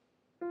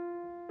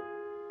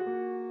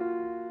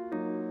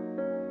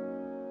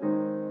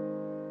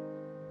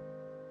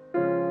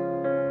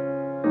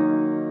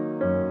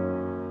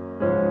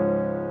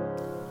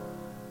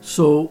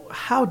So,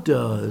 how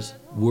does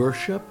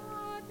worship,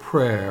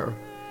 prayer,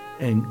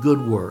 and good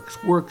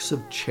works, works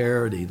of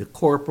charity, the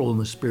corporal and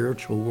the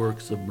spiritual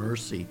works of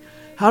mercy,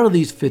 how do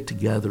these fit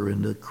together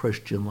in the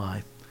Christian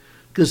life?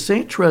 Because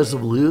St. Therese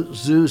of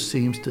Lisieux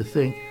seems to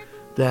think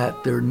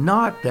that they're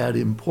not that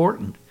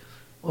important,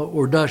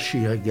 or does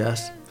she, I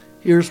guess?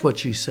 Here's what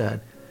she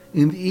said.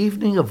 In the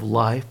evening of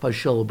life I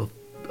shall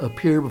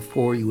appear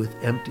before you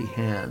with empty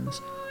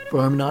hands, for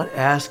I'm not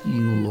asking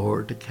you,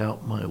 Lord, to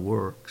count my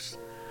works.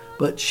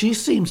 But she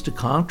seems to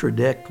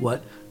contradict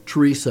what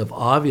Teresa of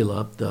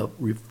Avila, the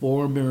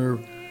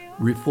reforming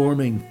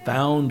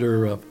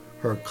founder of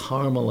her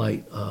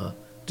Carmelite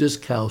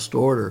Discalced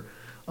order,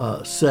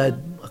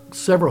 said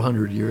several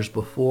hundred years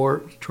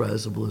before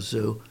Therese of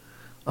Lisieux,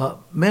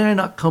 may I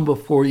not come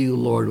before you,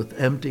 Lord, with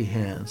empty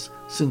hands,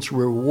 since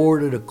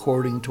rewarded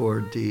according to our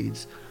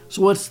deeds.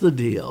 So what's the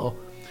deal?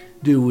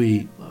 Do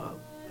we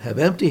have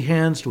empty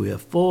hands? Do we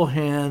have full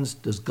hands?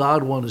 Does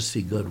God want to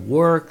see good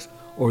works?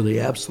 Or are they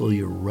absolutely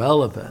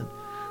irrelevant?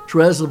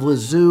 Therese of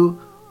Lisieux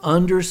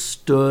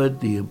understood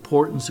the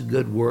importance of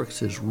good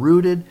works is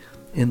rooted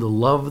in the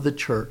love of the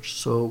church.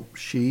 So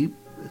she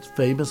is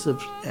famous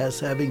as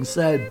having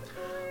said,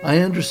 I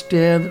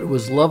understand that it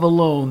was love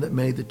alone that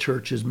made the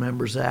church's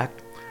members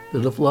act,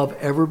 that if love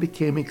ever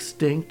became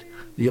extinct,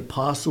 the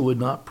apostle would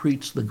not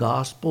preach the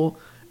gospel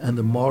and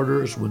the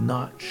martyrs would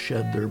not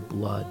shed their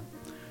blood.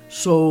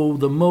 So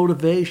the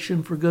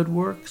motivation for good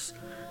works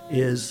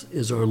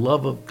is our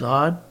love of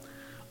God.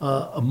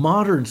 A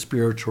modern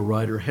spiritual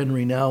writer,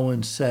 Henry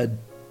Nouwen, said,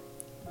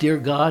 Dear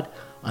God,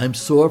 I'm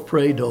so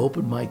afraid to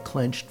open my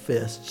clenched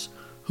fists.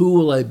 Who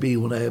will I be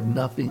when I have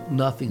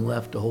nothing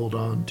left to hold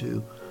on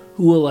to?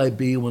 Who will I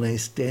be when I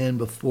stand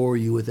before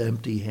you with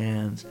empty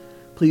hands?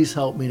 Please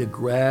help me to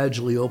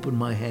gradually open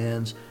my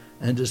hands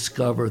and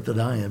discover that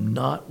I am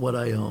not what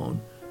I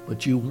own,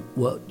 but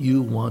what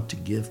you want to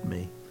give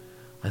me.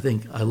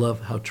 I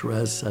love how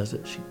Therese says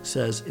it. She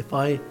says, if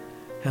I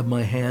have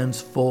my hands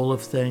full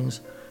of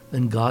things,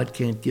 then God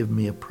can't give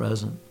me a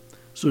present.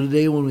 So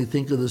today when we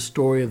think of the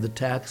story of the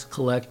tax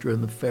collector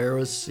and the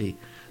Pharisee,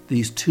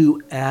 these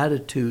two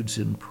attitudes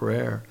in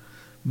prayer,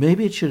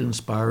 maybe it should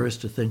inspire us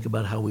to think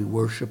about how we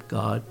worship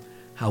God,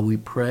 how we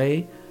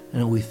pray,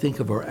 and how we think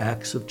of our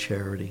acts of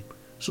charity.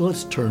 So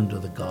let's turn to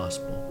the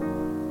gospel.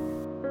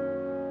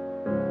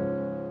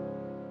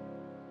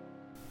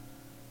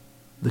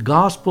 The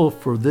gospel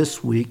for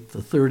this week,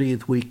 the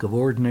 30th week of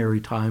Ordinary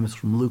Time, is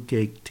from Luke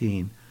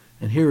 18,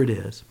 and here it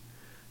is.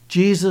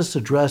 Jesus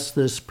addressed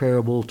this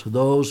parable to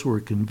those who were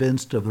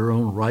convinced of their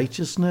own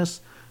righteousness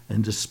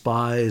and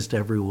despised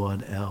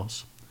everyone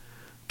else.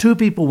 Two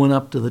people went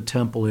up to the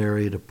temple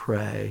area to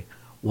pray.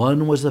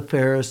 One was a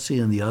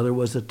Pharisee and the other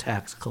was a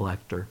tax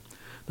collector.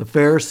 The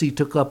Pharisee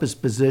took up his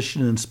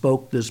position and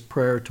spoke this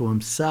prayer to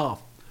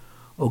himself.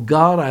 "O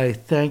God, I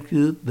thank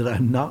you that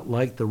I'm not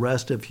like the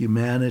rest of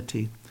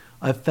humanity.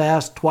 I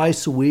fast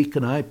twice a week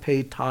and I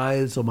pay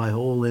tithes of my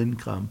whole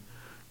income.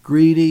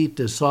 Greedy,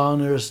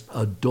 dishonest,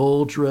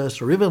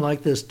 adulterous, or even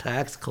like this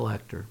tax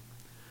collector."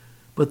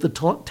 But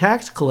the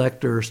tax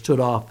collector stood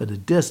off at a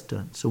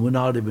distance and would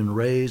not even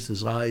raise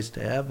his eyes to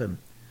heaven,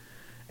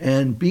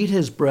 and beat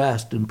his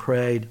breast and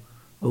prayed,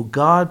 "O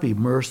God, be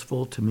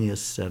merciful to me, a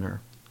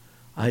sinner."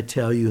 I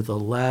tell you, the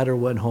latter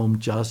went home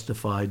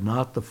justified,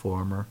 not the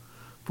former.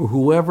 For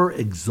whoever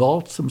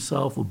exalts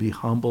himself will be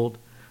humbled,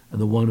 and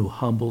the one who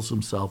humbles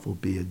himself will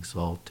be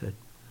exalted.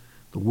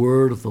 The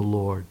word of the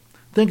Lord.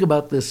 Think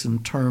about this in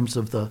terms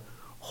of the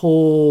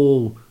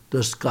whole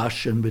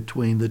discussion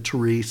between the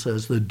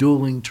Teresas, the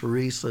dueling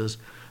Teresas,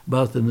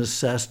 about the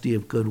necessity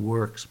of good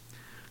works.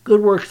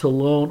 Good works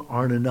alone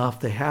aren't enough.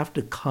 They have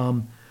to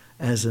come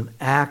as an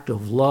act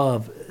of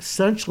love,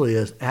 essentially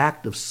as an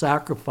act of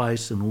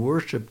sacrifice and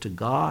worship to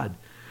God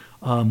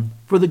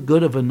for the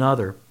good of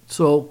another.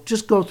 So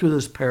just go through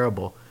this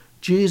parable.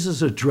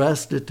 Jesus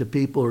addressed it to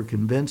people who are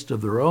convinced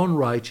of their own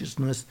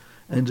righteousness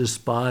and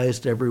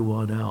despised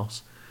everyone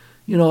else.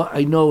 You know,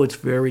 I know it's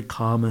very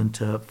common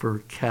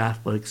for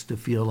Catholics to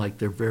feel like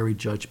they're very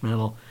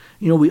judgmental.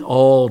 You know, we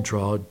all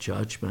draw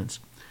judgments.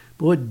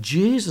 But what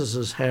Jesus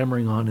is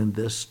hammering on in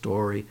this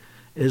story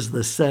is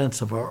the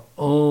sense of our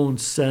own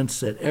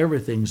sense that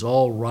everything's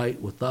all right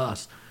with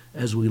us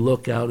as we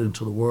look out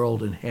into the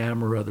world and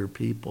hammer other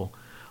people.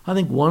 I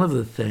think one of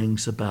the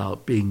things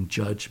about being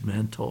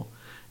judgmental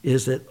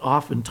is that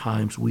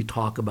oftentimes we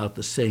talk about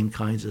the same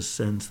kinds of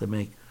sins that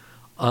make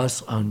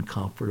us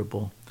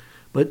uncomfortable.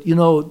 But, you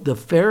know, the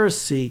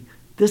Pharisee,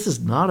 this is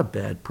not a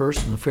bad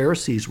person. The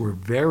Pharisees were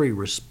very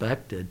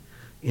respected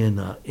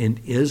in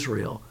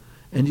Israel.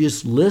 And you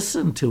just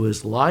listen to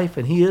his life,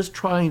 and he is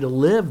trying to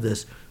live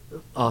this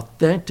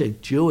authentic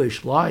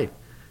Jewish life.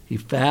 He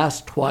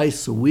fasts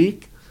twice a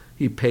week.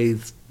 He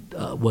pays,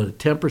 a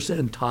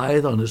 10%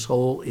 tithe on his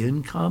whole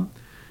income.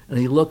 And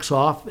he looks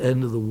off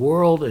into the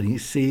world, and he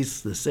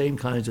sees the same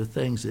kinds of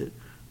things that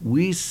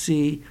we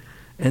see,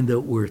 and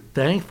that we're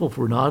thankful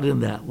for not in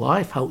that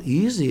life, how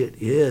easy it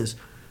is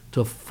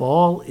to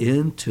fall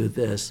into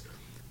this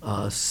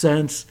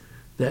sense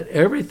that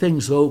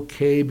everything's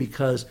okay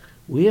because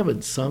We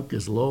haven't sunk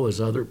as low as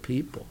other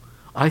people.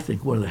 I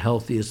think one of the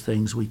healthiest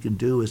things we can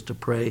do is to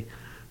pray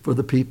for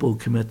the people who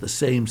commit the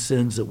same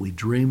sins that we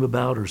dream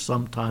about or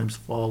sometimes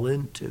fall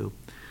into,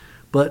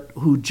 but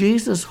who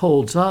Jesus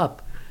holds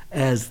up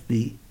as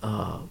the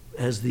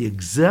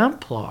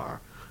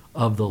exemplar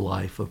of the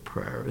life of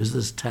prayer is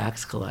this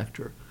tax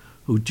collector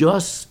who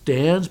just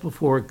stands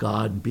before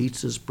God and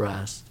beats his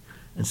breast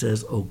and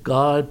says, "Oh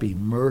God, be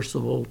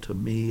merciful to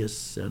me, a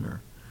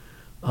sinner."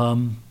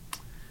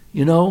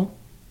 You know,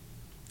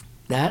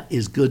 that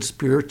is good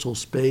spiritual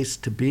space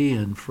to be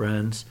in,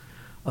 friends.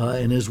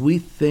 And as we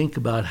think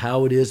about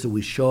how it is that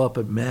we show up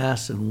at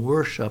Mass and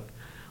worship,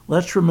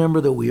 let's remember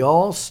that we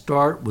all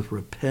start with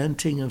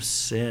repenting of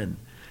sin.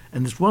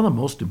 And it's one of the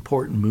most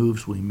important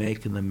moves we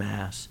make in the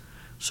Mass.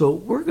 So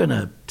we're going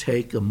to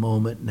take a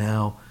moment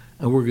now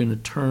and we're going to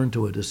turn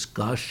to a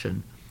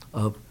discussion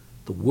of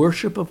the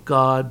worship of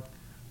God,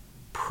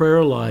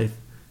 prayer life,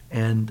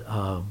 and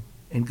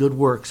good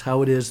works,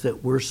 how it is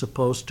that we're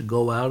supposed to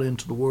go out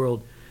into the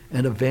world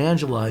and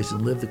evangelize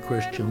and live the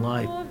Christian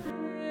life.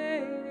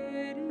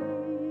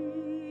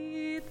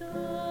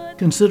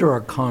 Consider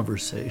our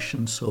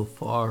conversation so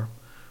far.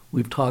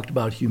 We've talked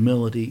about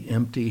humility,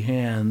 empty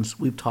hands.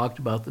 We've talked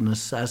about the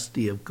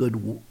necessity of good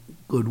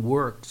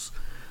works.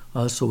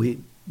 So we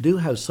do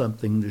have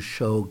something to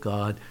show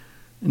God.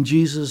 And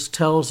Jesus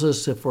tells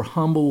us if we're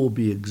humble, we'll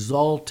be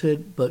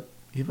exalted, but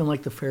even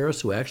like the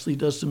Pharisee who actually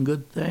does some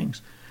good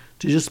things,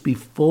 to just be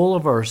full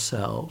of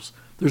ourselves.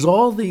 There's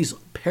all these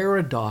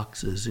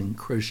paradoxes in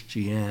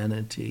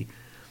Christianity.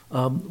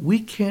 We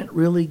can't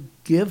really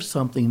give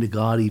something to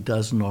God he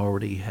doesn't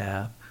already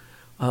have.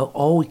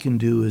 All we can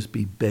do is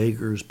be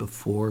beggars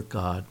before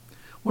God.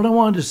 What I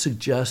wanted to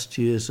suggest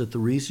to you is that the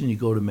reason you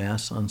go to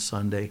Mass on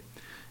Sunday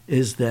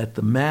is that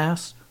the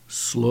Mass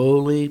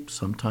slowly,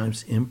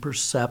 sometimes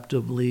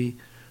imperceptibly,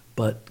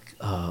 but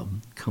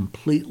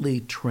completely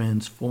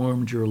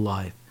transformed your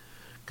life.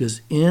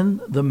 Because in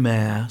the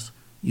Mass,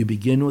 you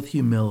begin with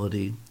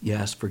humility. You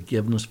ask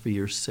forgiveness for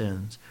your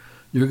sins.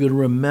 You're going to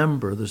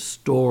remember the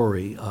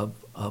story of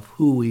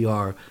who we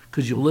are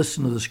because you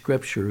listen to the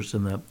scriptures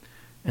and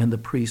the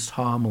priest's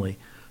homily.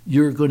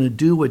 You're going to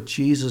do what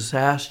Jesus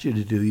asked you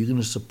to do. You're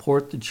going to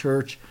support the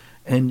church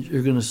and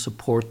you're going to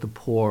support the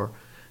poor.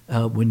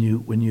 When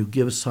you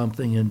give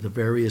something in the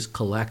various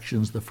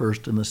collections, the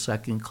first and the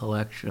second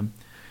collection.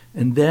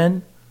 And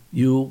then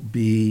you'll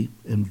be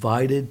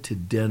invited to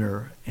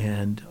dinner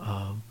and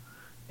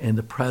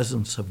the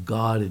presence of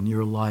God in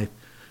your life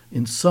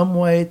in some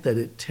way that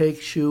it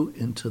takes you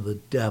into the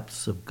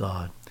depths of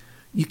God.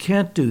 You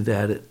can't do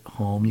that at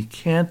home. You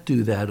can't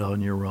do that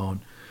on your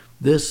own.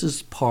 This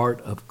is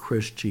part of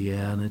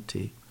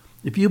Christianity.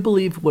 If you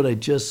believe what I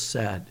just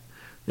said,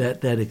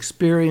 that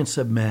experience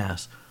of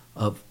Mass,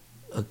 of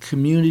a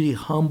community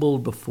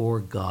humbled before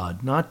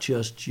God, not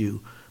just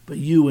you, but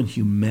you and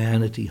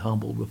humanity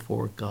humbled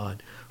before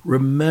God,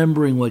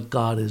 remembering what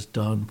God has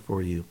done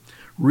for you,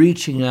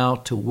 reaching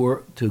out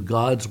to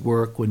God's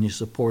work when you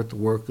support the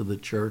work of the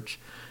church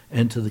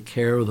and to the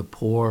care of the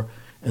poor,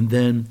 and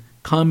then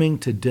coming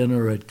to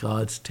dinner at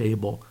God's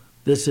table.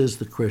 This is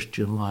the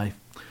Christian life.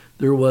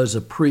 There was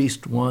a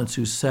priest once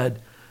who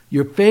said,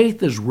 "Your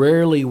faith is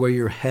rarely where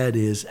your head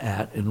is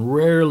at and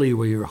rarely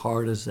where your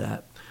heart is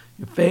at.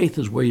 Your faith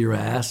is where your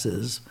ass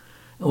is."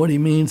 And what he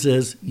means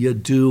is you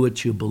do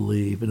what you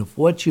believe. And if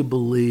what you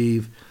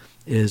believe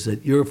is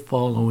that you're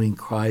following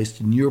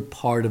Christ and you're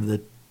part of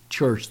the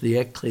church, the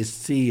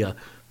ecclesia,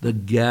 the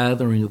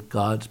gathering of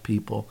God's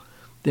people,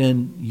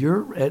 then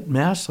you're at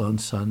Mass on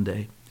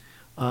Sunday.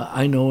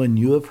 I know, and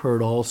you have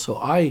heard also,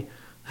 I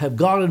have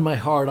God in my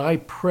heart, I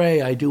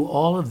pray, I do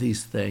all of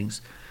these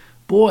things.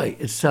 Boy,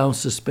 it sounds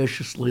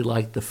suspiciously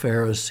like the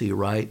Pharisee,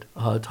 right?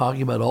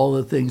 Talking about all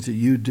the things that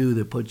you do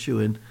that put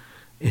you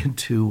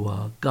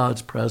into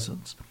God's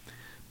presence.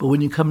 But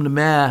when you come to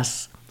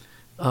Mass,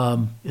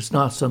 it's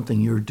not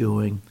something you're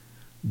doing.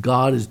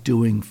 God is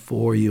doing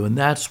for you. And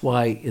that's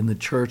why in the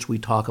church we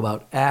talk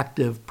about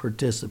active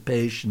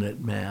participation at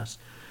Mass,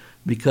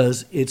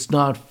 because it's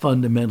not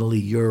fundamentally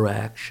your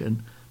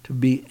action. To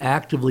be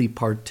actively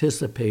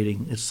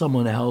participating is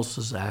someone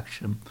else's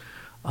action.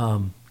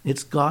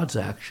 It's God's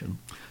action.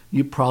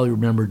 You probably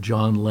remember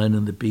John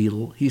Lennon, the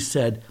Beatle. He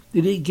said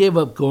that he gave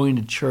up going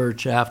to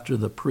church after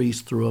the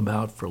priest threw him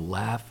out for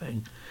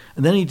laughing.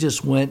 And then he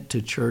just went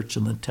to church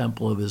in the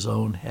temple of his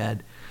own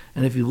head.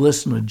 And if you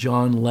listen to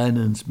John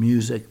Lennon's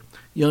music,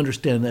 you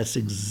understand that's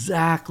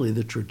exactly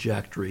the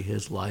trajectory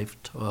his life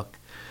took.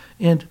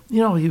 And,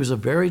 he was a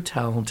very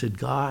talented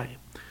guy.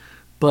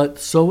 But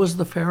so was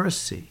the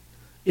Pharisee.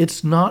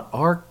 It's not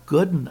our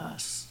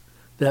goodness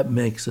that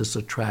makes us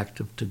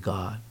attractive to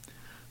God.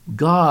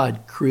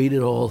 God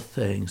created all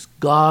things.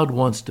 God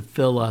wants to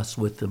fill us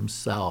with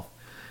himself.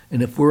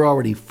 And if we're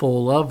already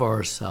full of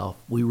ourselves,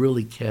 we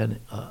really can't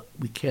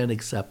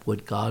accept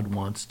what God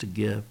wants to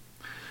give.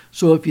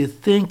 So if you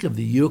think of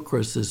the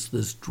Eucharist as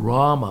this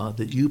drama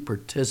that you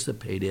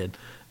participate in,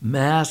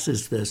 Mass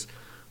is this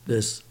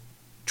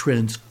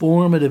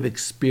transformative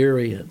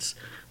experience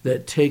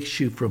that takes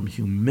you from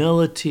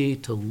humility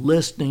to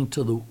listening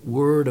to the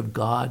Word of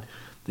God,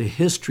 the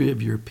history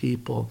of your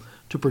people,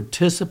 to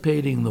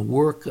participating in the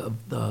work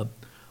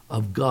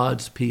of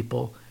God's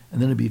people,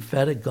 and then to be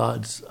fed at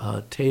God's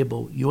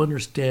table, you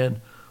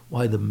understand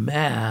why the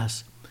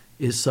Mass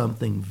is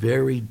something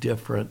very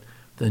different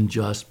than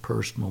just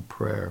personal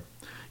prayer.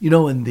 You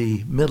know, in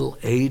the Middle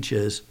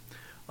Ages,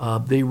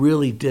 they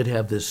really did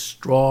have this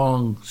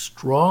strong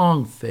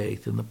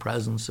faith in the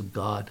presence of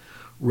God,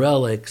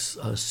 relics,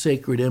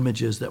 sacred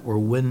images that were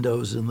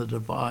windows in the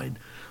divine.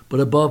 But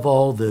above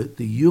all, the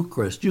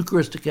Eucharist,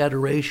 Eucharistic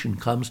adoration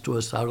comes to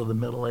us out of the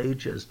Middle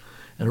Ages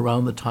and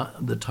around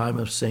the time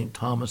of St.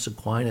 Thomas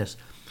Aquinas.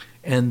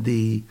 And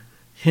the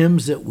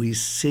hymns that we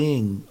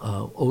sing,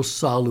 O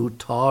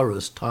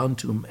Salutaris,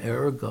 Tantum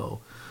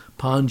Ergo,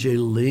 Pange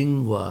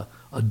Lingua,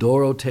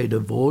 Adoro Te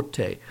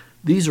Devote,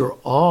 these are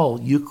all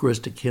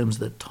Eucharistic hymns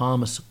that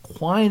Thomas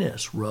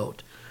Aquinas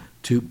wrote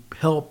to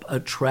help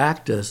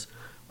attract us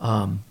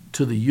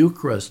to the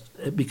Eucharist,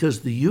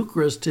 because the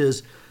Eucharist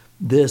is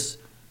this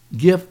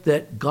gift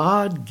that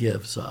God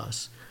gives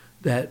us,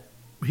 that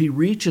he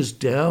reaches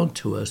down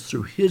to us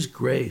through his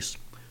grace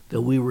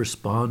that we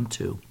respond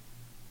to.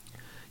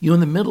 You know, in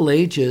the Middle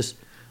Ages,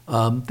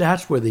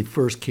 that's where they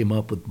first came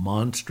up with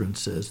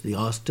monstrances, the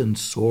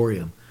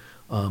ostensorium,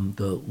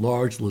 the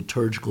large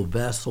liturgical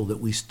vessel that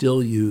we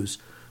still use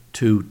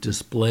to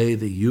display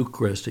the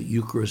Eucharist at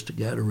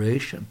Eucharistic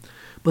adoration.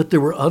 But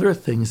there were other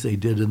things they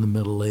did in the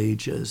Middle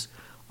Ages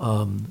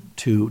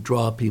to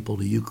draw people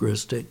to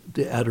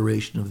the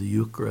adoration of the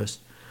Eucharist.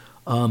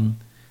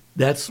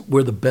 That's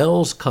where the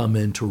bells come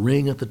in to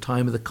ring at the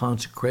time of the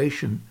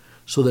consecration,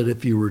 so that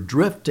if you were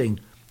drifting,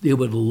 they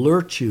would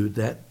alert you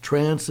that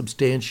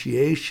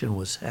transubstantiation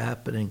was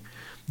happening.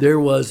 There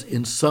was,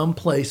 in some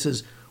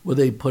places, where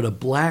they put a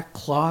black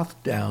cloth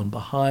down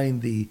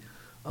behind the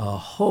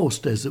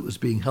host as it was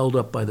being held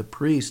up by the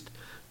priest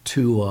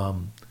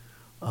to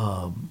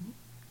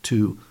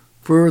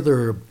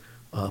further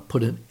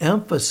put an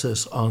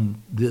emphasis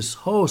on this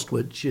host,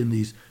 which in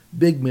these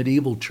big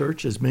medieval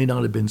churches may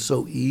not have been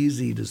so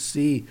easy to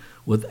see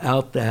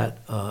without that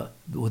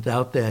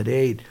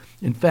aid.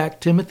 In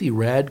fact, Timothy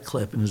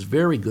Radcliffe, in his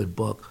very good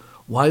book,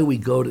 Why We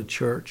Go to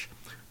Church,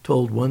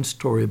 told one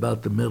story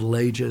about the Middle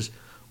Ages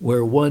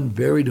where one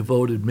very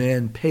devoted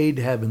man paid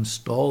to have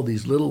installed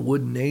these little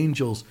wooden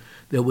angels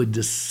that would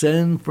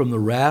descend from the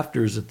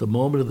rafters at the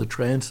moment of the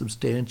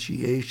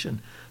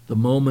transubstantiation, the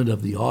moment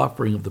of the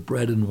offering of the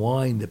bread and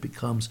wine that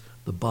becomes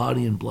the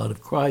body and blood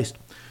of Christ,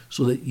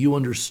 so that you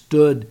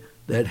understood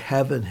that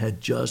heaven had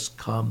just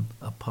come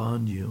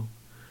upon you.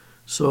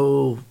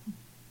 So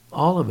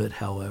all of it,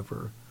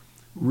 however,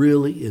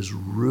 really is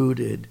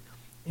rooted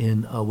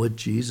in what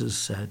Jesus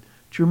said.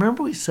 Do you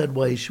remember he said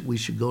why we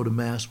should go to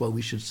Mass, why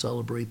we should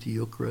celebrate the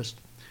Eucharist?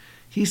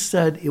 He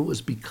said it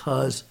was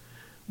because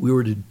we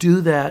were to do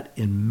that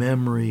in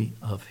memory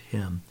of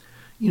him.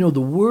 You know,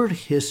 the word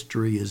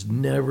history is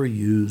never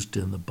used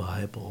in the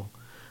Bible,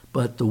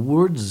 but the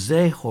word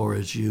Zehor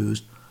is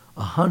used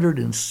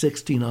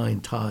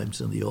 169 times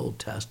in the Old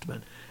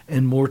Testament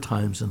and more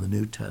times in the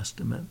New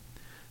Testament.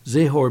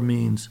 Zehor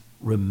means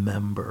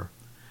remember.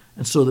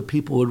 And so the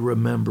people would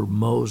remember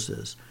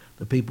Moses.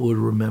 The people would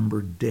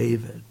remember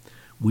David.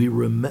 We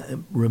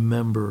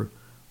remember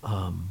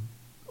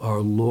our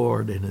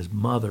Lord and his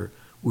mother.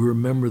 We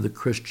remember the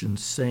Christian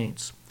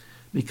saints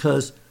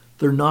because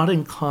they're not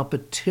in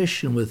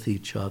competition with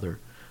each other.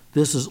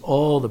 This is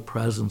all the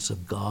presence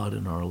of God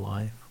in our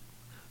life.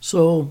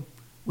 So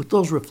with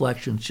those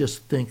reflections,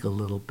 just think a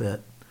little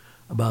bit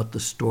about the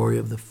story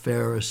of the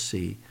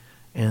Pharisee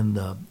and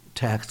the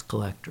tax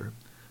collector.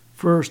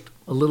 First,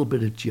 a little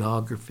bit of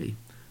geography.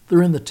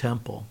 They're in the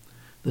temple.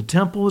 The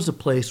temple was a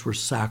place where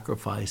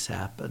sacrifice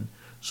happened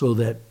so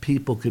that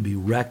people could be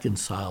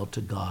reconciled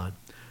to God.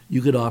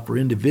 You could offer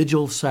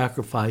individual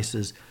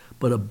sacrifices,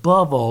 but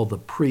above all, the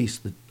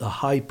priest, the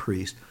high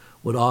priest,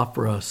 would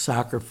offer a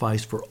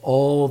sacrifice for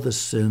all the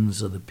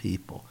sins of the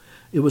people.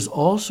 It was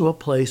also a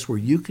place where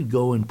you could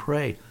go and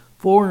pray.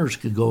 Foreigners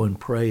could go and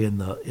pray in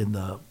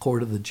the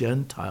court of the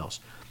Gentiles.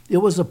 It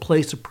was a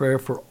place of prayer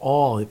for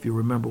all, if you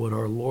remember what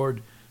our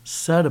Lord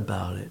said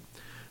about it.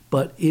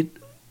 But it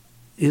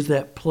is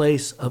that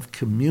place of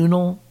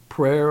communal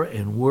prayer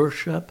and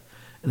worship,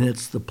 and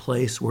it's the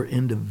place where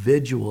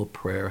individual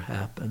prayer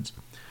happens.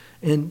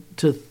 And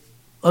to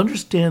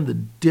understand the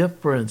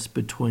difference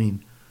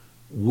between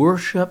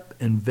worship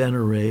and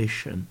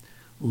veneration,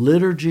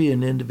 liturgy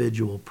and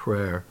individual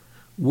prayer,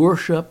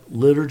 worship,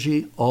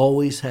 liturgy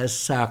always has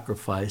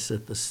sacrifice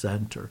at the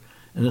center,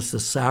 and it's the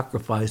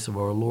sacrifice of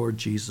our Lord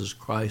Jesus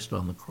Christ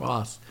on the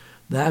cross.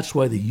 That's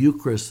why the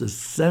Eucharist is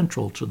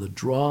central to the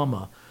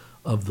drama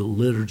of the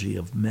liturgy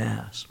of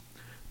Mass.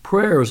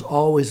 Prayer is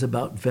always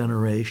about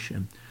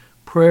veneration.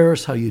 Prayer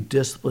is how you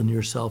discipline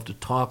yourself to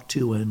talk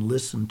to and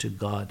listen to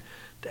God.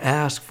 To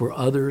ask for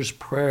others,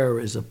 prayer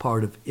is a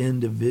part of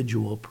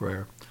individual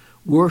prayer.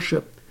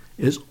 Worship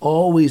is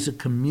always a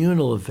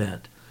communal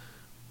event.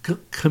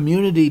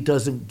 Community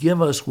doesn't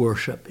give us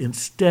worship.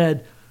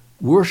 Instead,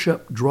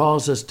 Worship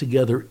draws us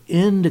together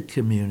into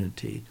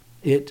community.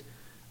 It,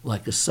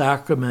 like a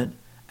sacrament,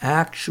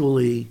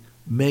 actually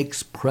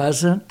makes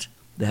present,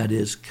 that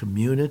is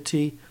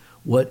community,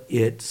 what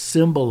it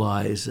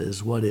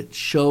symbolizes, what it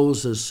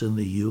shows us in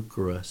the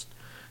Eucharist.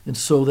 And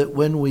so that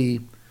when we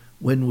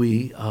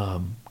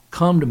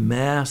come to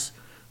Mass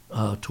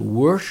to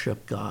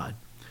worship God,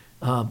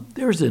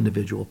 there's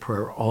individual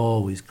prayer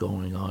always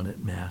going on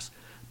at Mass,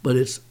 but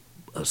it's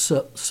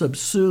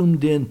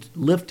subsumed in,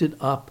 lifted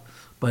up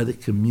by the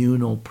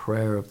communal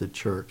prayer of the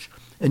church.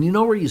 And you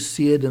know where you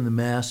see it in the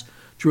Mass?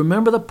 Do you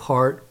remember the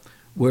part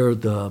where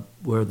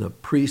the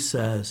priest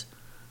says,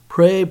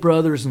 "Pray,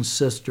 brothers and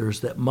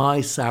sisters, that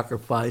my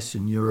sacrifice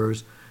and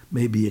yours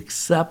may be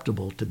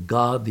acceptable to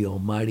God the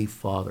Almighty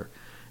Father."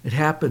 It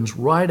happens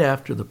right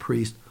after the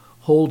priest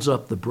holds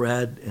up the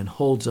bread and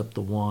holds up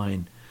the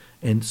wine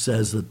and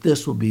says that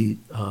this will be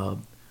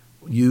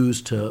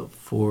used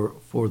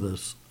for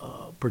this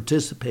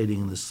participating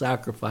in the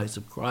sacrifice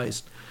of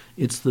Christ.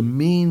 It's the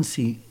means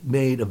he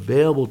made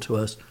available to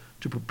us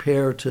to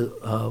prepare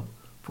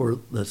for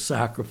the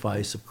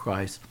sacrifice of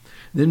Christ.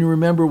 Then you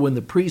remember when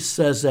the priest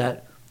says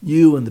that,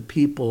 you and the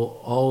people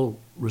all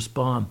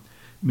respond,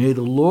 "May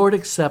the Lord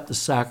accept the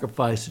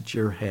sacrifice at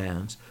your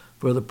hands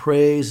for the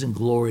praise and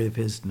glory of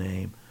his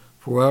name,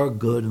 for our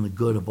good and the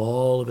good of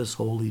all of his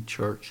holy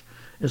church."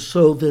 And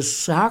so this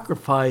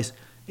sacrifice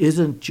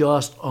isn't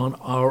just on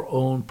our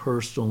own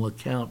personal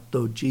account,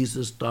 though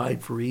Jesus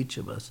died for each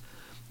of us.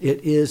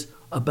 It is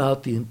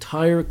about the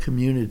entire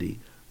community.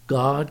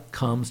 God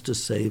comes to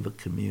save a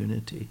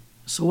community.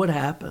 So what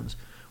happens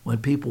when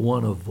people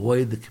want to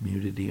avoid the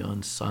community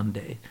on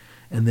Sunday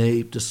and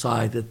they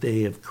decide that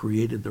they have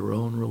created their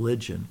own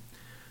religion?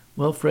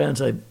 Well,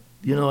 friends, I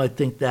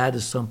think that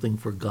is something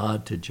for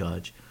God to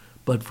judge.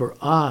 But for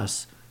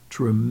us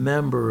to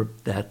remember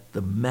that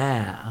the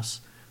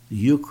Mass, the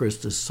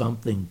Eucharist, is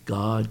something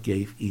God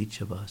gave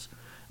each of us.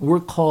 We're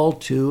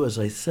called to, as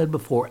I said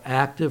before,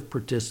 active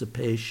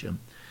participation.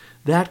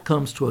 That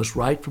comes to us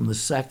right from the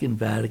Second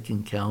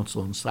Vatican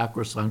Council and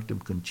Sacrosanctum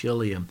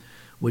Concilium,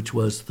 which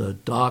was the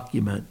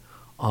document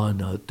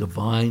on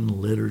divine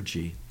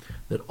liturgy,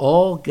 that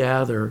all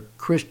gather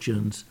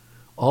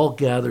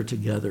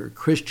together.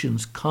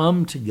 Christians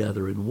come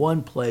together in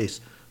one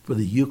place for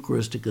the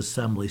Eucharistic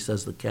assembly,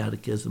 says the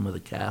Catechism of the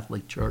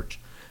Catholic Church.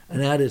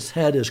 And at its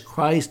head is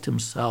Christ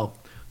himself,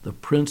 the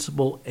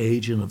principal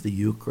agent of the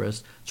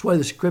Eucharist. That's why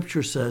the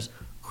Scripture says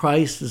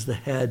Christ is the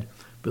head,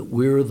 but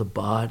we're the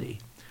body.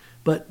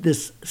 But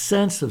this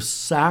sense of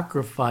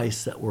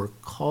sacrifice that we're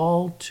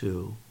called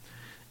to,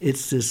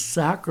 it's this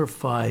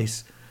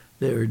sacrifice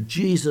where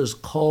Jesus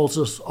calls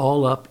us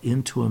all up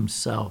into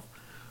himself.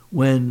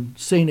 When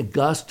St.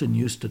 Augustine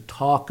used to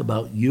talk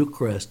about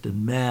Eucharist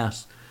and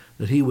Mass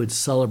that he would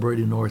celebrate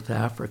in North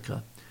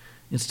Africa,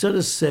 instead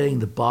of saying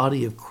the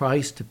body of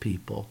Christ to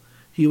people,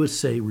 he would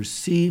say,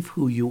 "Receive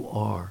who you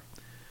are."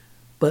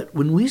 But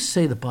when we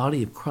say the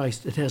body of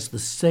Christ, it has the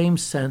same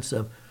sense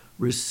of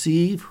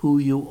receive who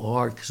you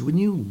are, because when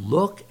you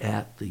look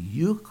at the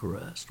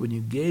Eucharist, when you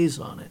gaze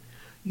on it,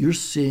 you're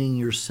seeing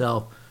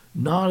yourself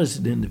not as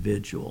an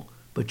individual,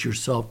 but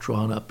yourself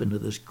drawn up into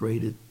this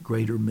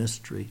greater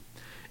mystery.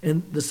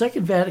 And the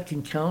Second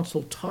Vatican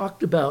Council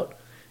talked about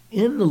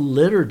in the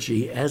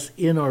liturgy, as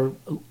in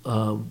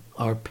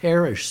our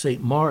parish,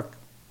 St. Mark,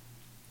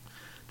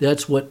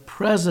 that's what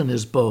present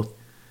is both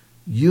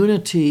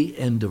unity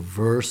and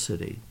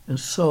diversity. And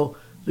so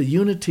the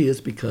unity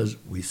is because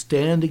we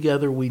stand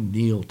together, we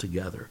kneel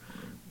together.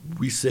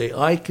 We say,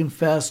 "I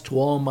confess to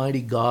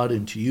Almighty God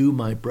and to you,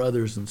 my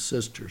brothers and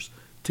sisters,"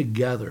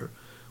 together.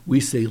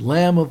 We say,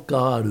 "Lamb of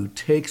God who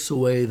takes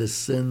away the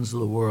sins of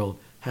the world,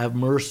 have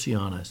mercy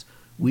on us."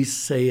 We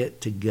say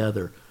it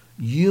together.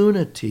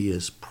 Unity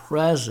is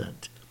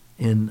present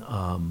in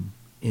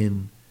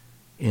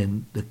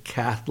the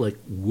Catholic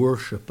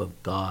worship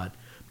of God,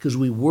 because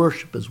we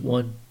worship as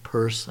one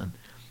person.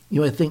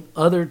 I think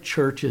other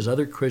churches,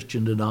 other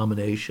Christian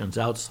denominations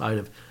outside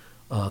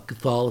of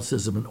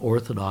Catholicism and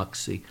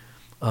Orthodoxy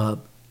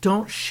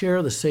don't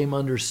share the same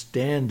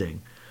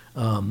understanding.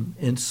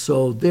 And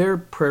so their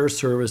prayer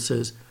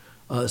services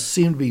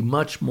seem to be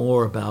much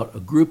more about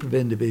a group of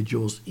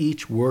individuals,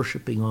 each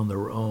worshiping on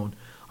their own.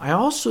 I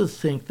also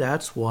think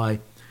that's why,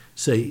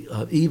 say,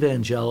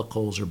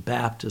 evangelicals or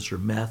Baptists or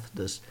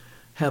Methodists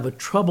have a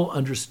trouble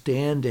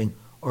understanding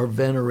our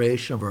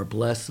veneration of our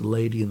Blessed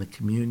Lady in the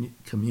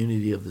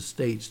community of the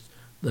saints,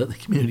 the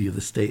communion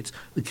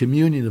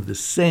of the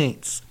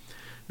saints,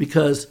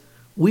 because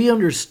we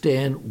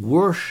understand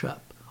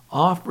worship,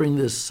 offering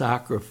this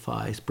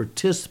sacrifice,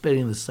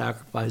 participating in the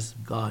sacrifice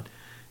of God,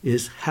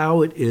 is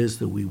how it is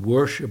that we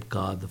worship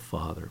God the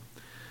Father.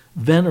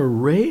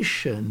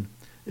 Veneration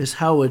is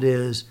how it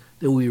is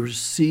that we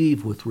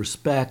receive with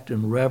respect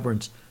and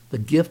reverence the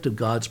gift of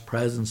God's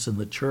presence in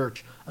the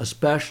church,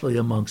 especially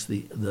amongst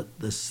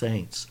the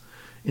saints.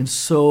 And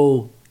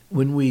so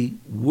when we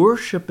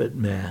worship at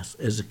Mass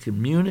as a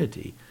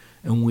community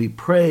and we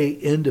pray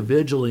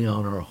individually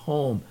on our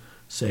home,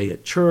 say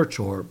at church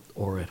or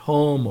at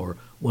home or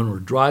when we're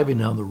driving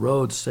down the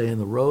road saying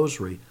the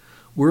rosary,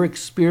 we're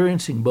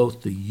experiencing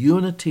both the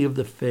unity of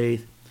the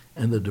faith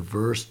and the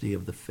diversity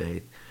of the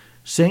faith.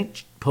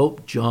 St.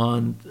 Pope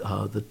John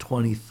the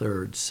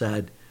 23rd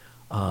said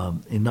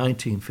in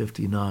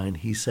 1959,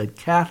 he said,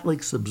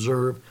 Catholics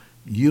observe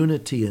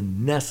unity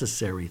in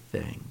necessary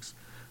things,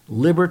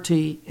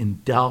 liberty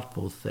in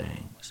doubtful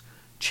things,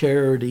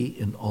 charity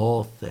in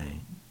all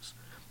things.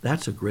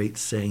 That's a great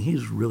saying.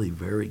 He's really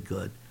very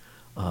good,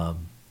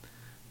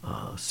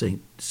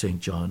 St.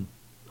 John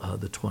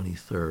the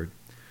 23rd.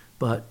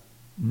 But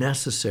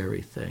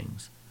necessary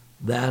things,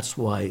 that's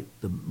why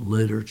the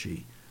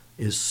liturgy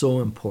is so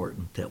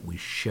important that we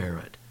share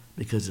it,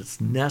 because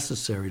it's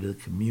necessary to the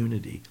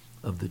community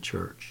of the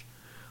church.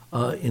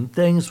 In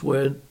things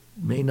where it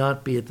may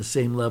not be at the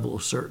same level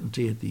of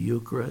certainty at the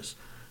Eucharist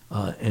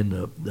and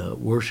the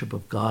worship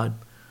of God,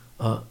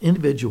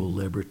 individual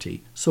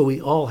liberty. So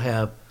we all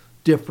have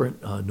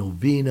different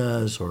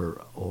novenas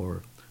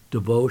or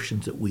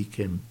devotions that we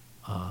can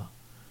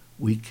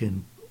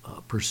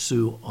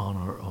pursue on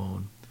our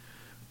own.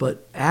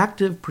 But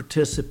active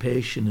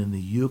participation in the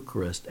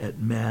Eucharist at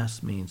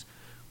Mass means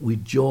we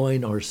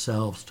join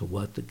ourselves to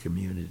what the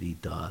community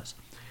does.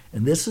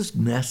 And this is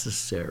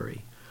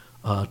necessary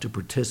to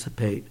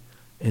participate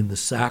in the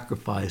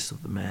sacrifice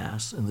of the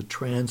Mass and the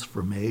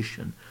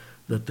transformation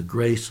that the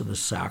grace of the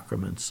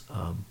sacraments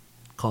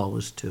call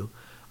us to.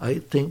 I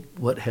think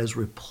what has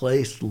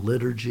replaced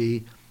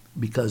liturgy,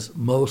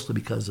 mostly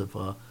because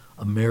of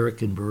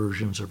American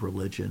versions of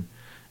religion,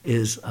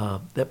 is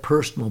that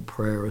personal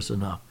prayer is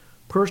enough.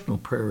 Personal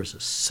prayer is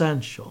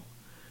essential,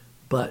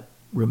 but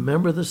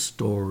remember the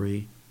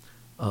story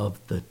of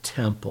the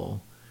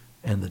temple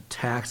and the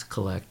tax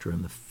collector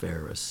and the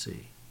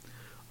Pharisee.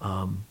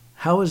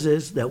 How is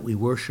it that we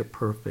worship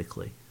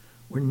perfectly?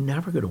 We're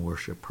never going to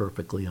worship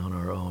perfectly on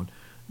our own.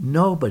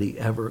 Nobody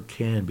ever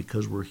can,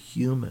 because we're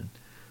human.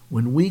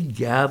 When we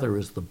gather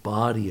as the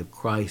body of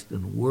Christ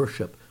and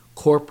worship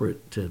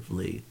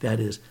corporatively, that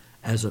is,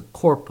 as a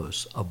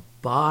corpus, a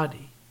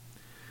body,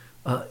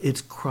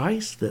 it's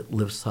Christ that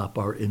lifts up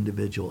our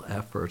individual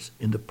efforts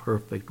into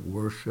perfect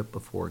worship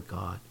before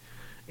God.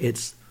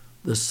 It's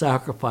the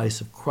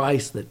sacrifice of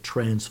Christ that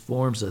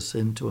transforms us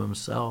into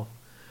himself.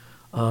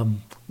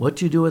 What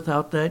do you do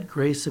without that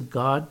grace of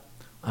God?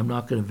 I'm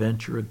not going to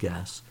venture a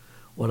guess.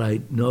 What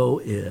I know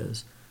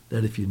is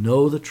that if you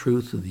know the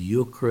truth of the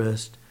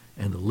Eucharist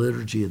and the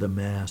liturgy of the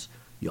Mass,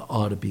 you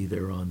ought to be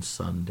there on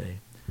Sunday.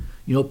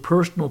 You know,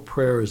 personal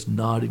prayer is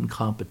not in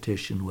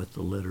competition with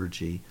the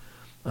liturgy.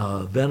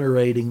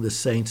 Venerating the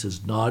saints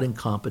is not in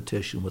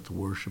competition with the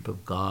worship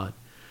of God.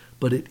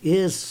 But it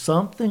is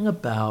something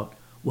about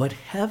what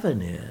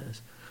heaven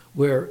is,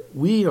 where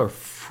we are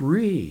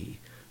free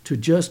to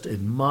just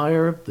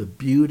admire the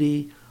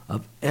beauty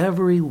of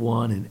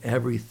everyone and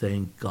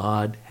everything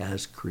God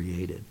has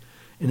created.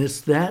 And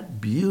it's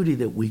that beauty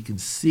that we can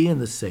see in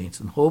the saints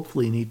and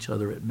hopefully in each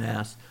other at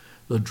Mass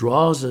that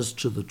draws us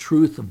to the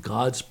truth of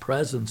God's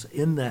presence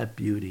in that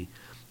beauty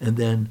and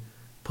then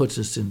puts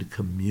us into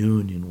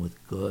communion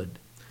with good.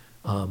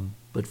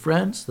 But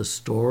friends, the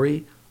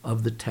story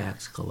of the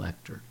tax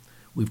collector.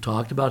 We've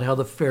talked about how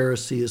the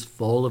Pharisee is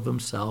full of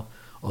himself,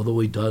 although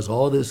he does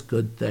all these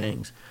good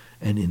things.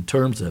 And in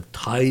terms of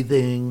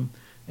tithing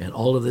and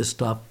all of this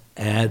stuff,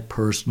 add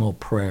personal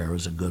prayer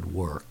as a good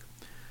work.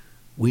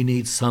 We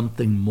need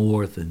something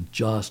more than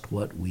just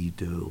what we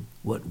do.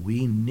 What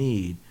we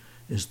need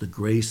is the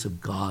grace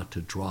of God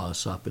to draw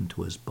us up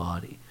into his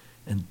body.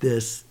 And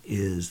this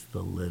is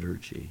the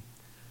liturgy.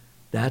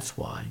 That's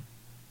why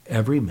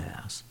every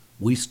Mass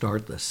we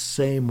start the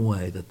same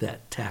way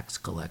that tax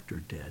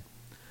collector did.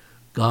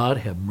 God,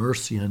 have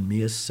mercy on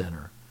me, a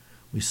sinner.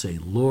 We say,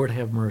 Lord,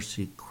 have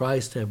mercy.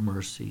 Christ, have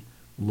mercy.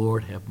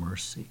 Lord, have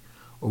mercy.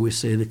 Or we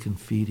say the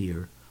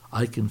Confiteor,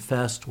 I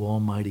confess to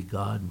Almighty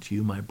God and to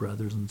you, my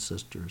brothers and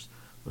sisters,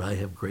 that I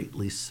have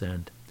greatly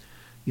sinned.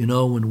 You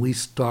know, when we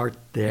start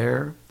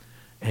there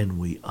and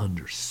we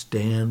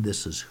understand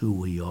this is who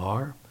we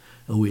are,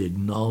 and we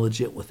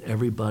acknowledge it with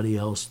everybody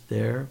else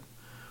there,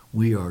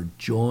 we are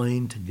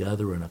joined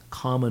together in a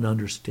common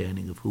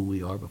understanding of who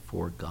we are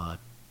before God.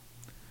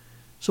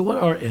 So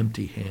what are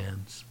empty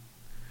hands?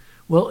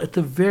 Well, at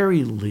the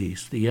very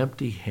least, the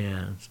empty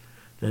hands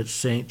that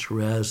St.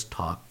 Therese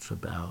talks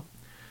about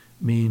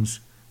means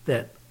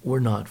that we're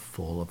not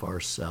full of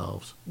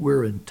ourselves.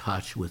 We're in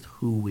touch with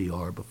who we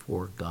are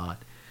before God.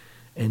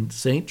 And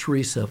St.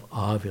 Teresa of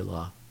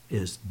Avila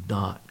is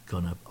not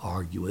going to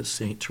argue with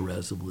St.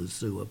 Therese of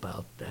Lisieux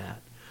about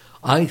that.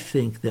 I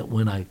think that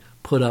when I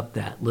put up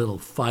that little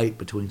fight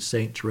between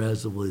St.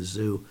 Therese of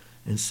Lisieux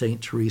and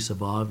St. Teresa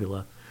of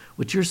Avila,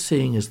 what you're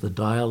seeing is the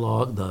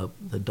dialogue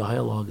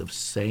of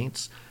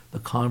saints, the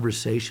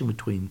conversation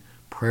between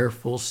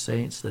prayerful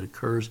saints that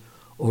occurs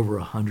over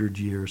 100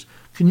 years.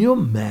 Can you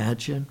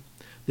imagine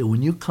that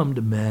when you come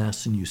to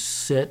Mass and you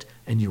sit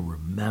and you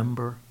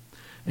remember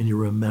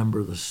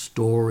the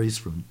stories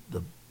from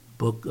the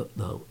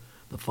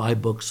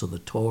five books of the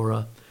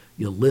Torah,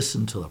 you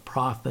listen to the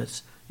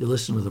prophets, you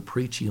listen to the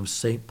preaching of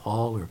St.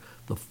 Paul or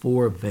the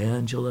four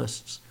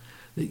evangelists,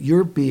 that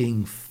you're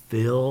being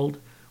filled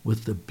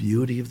with the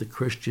beauty of the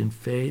Christian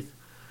faith,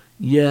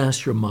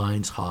 yes, your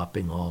mind's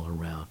hopping all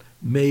around.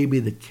 Maybe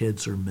the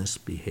kids are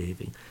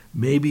misbehaving.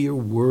 Maybe you're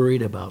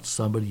worried about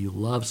somebody you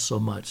love so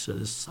much that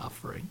is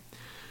suffering.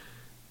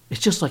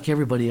 It's just like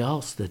everybody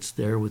else that's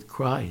there with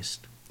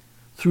Christ.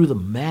 Through the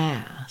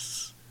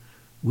Mass,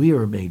 we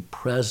are made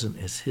present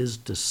as his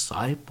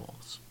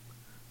disciples.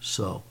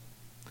 So,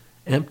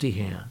 empty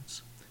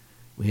hands.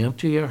 We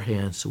empty our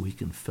hands so we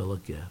can fill a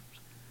gift.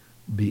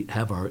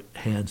 Have our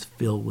hands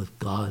filled with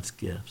God's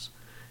gifts.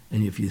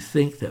 And if you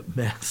think that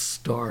Mass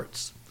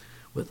starts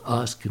with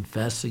us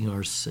confessing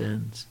our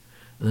sins,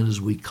 and then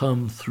as we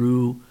come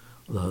through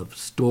the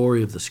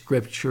story of the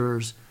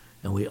Scriptures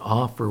and we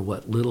offer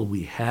what little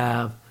we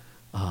have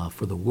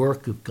for the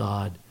work of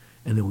God,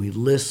 and then we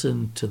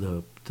listen to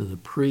the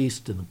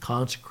priest and the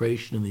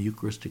consecration and the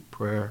Eucharistic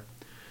prayer,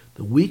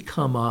 that we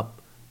come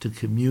up to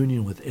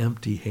communion with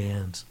empty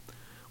hands.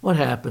 What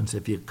happens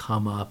if you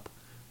come up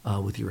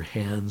with your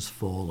hands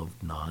full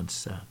of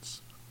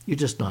nonsense? You're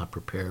just not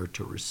prepared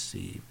to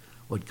receive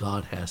what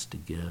God has to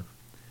give.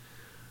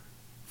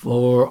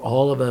 For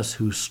all of us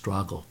who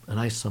struggle, and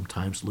I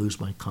sometimes lose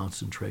my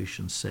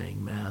concentration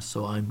saying Mass,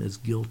 so I'm as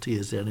guilty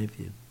as any of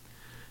you,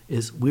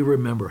 is we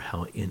remember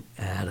how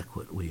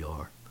inadequate we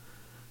are.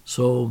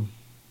 So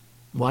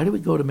why do we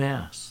go to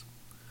Mass?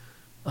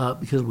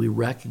 Because we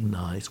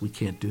recognize we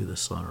can't do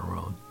this on our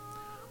own.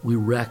 We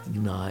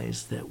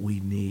recognize that we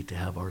need to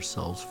have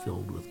ourselves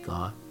filled with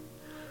God.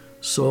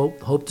 So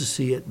hope to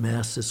see you at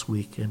Mass this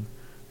weekend.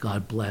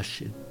 God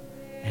bless you.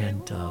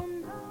 And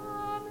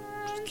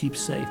keep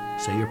safe.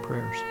 Say your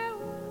prayers.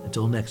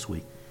 Until next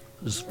week,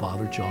 this is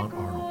Father John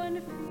Arnold.